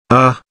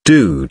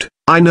Dude,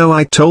 I know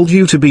I told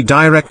you to be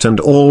direct and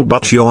all,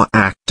 but you're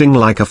acting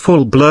like a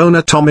full-blown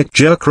atomic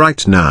jerk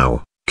right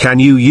now. Can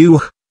you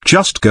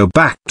just go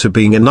back to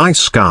being a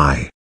nice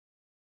guy?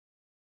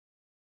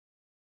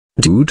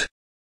 Dude?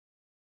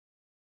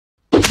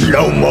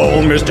 No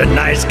more Mr.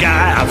 Nice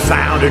Guy, I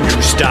found a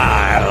new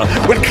style.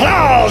 With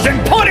claws and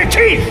pointy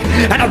teeth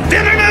and a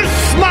venomous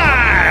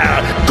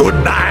smile.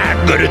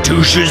 Goodbye, goody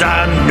two-shoes,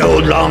 I'm no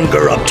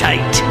longer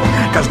uptight.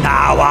 Cause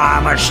now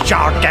I'm a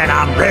shark and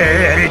I'm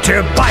ready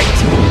to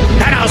bite.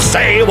 And I'll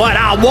say what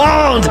I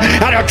want,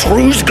 and the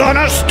truth's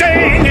gonna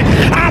sting.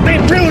 I'll be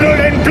brutal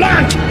and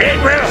blunt, it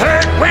will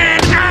hurt when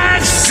I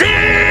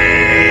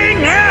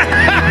sing.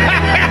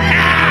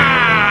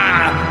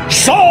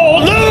 So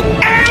look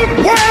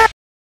out, world!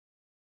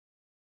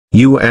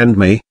 You and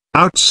me,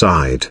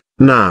 outside,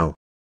 now.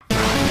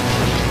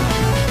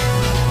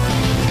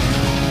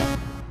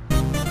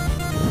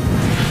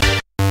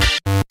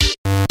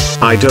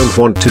 I don't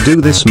want to do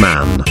this,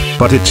 man,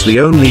 but it's the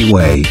only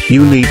way.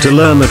 You need to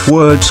learn that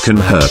words can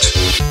hurt.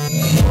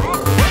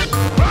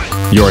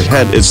 Your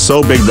head is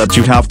so big that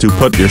you have to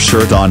put your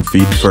shirt on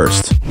feet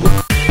first.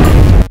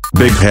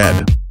 Big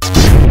head.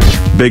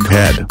 Big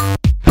head.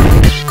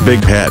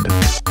 Big head.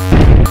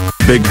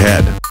 Big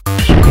head.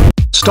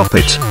 Stop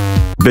it.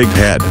 Big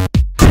head.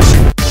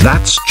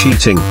 That's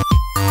cheating.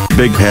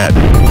 Big head.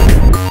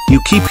 You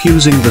keep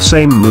using the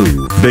same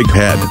move. Big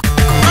head.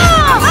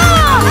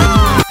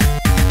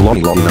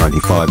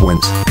 louielouie95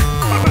 wins.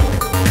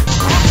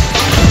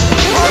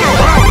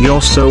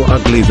 You're so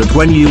ugly that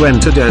when you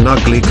entered an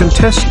ugly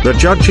contest, the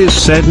judges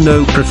said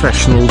no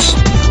professionals.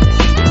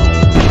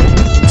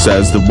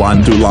 Says the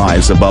one who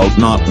lies about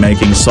not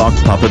making sock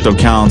puppet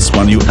accounts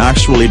when you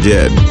actually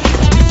did.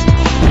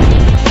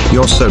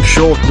 You're so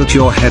short that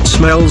your head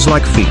smells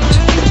like feet.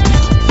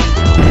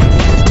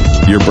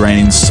 Your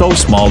brain's so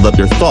small that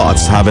your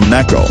thoughts have an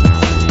echo.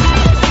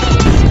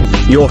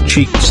 Your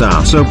cheeks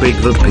are so big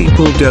that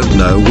people don't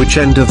know which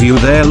end of you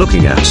they're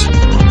looking at.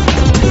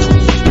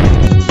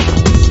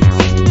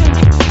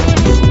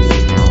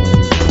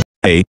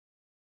 A.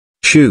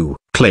 Chew,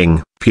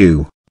 cling,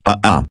 pew.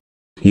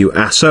 You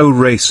are so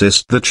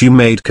racist that you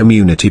made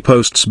community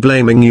posts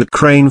blaming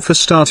Ukraine for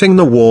starting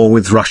the war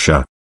with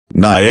Russia.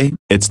 Nah,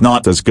 it's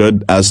not as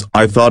good as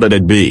I thought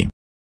it'd be.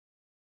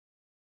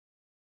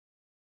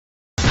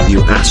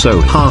 You are so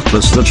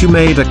heartless that you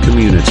made a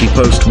community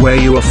post where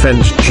you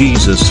offend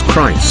Jesus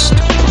Christ.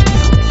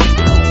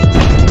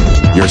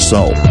 You're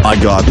so, I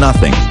got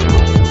nothing.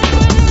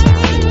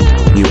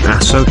 You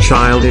are so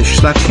childish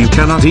that you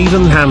cannot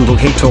even handle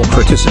hate or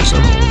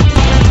criticism.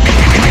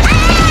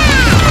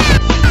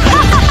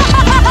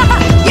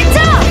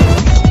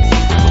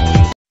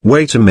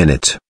 Wait a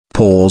minute,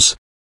 pause.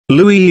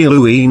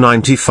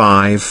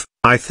 louielouie95,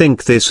 I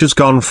think this has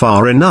gone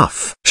far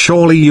enough.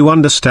 Surely you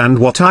understand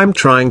what I'm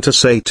trying to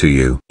say to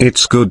you.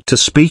 It's good to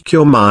speak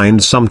your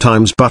mind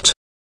sometimes, but...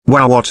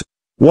 wow,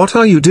 what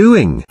are you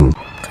doing?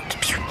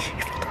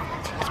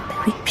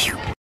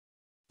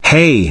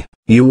 Hey,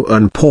 you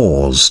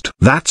unpaused.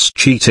 That's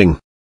cheating.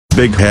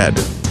 Big head.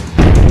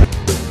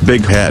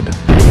 Big head.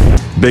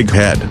 Big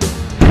head.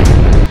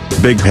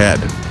 Big head.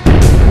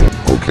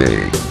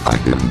 Okay, I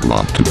didn't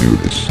want to do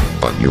this,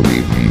 but you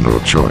leave me no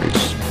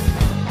choice.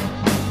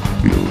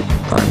 You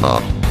are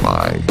not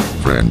my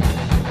friend.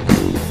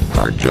 You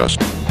are just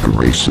a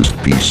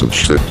racist piece of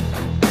shit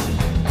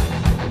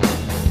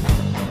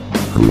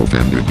who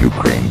offended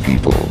Ukraine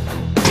people.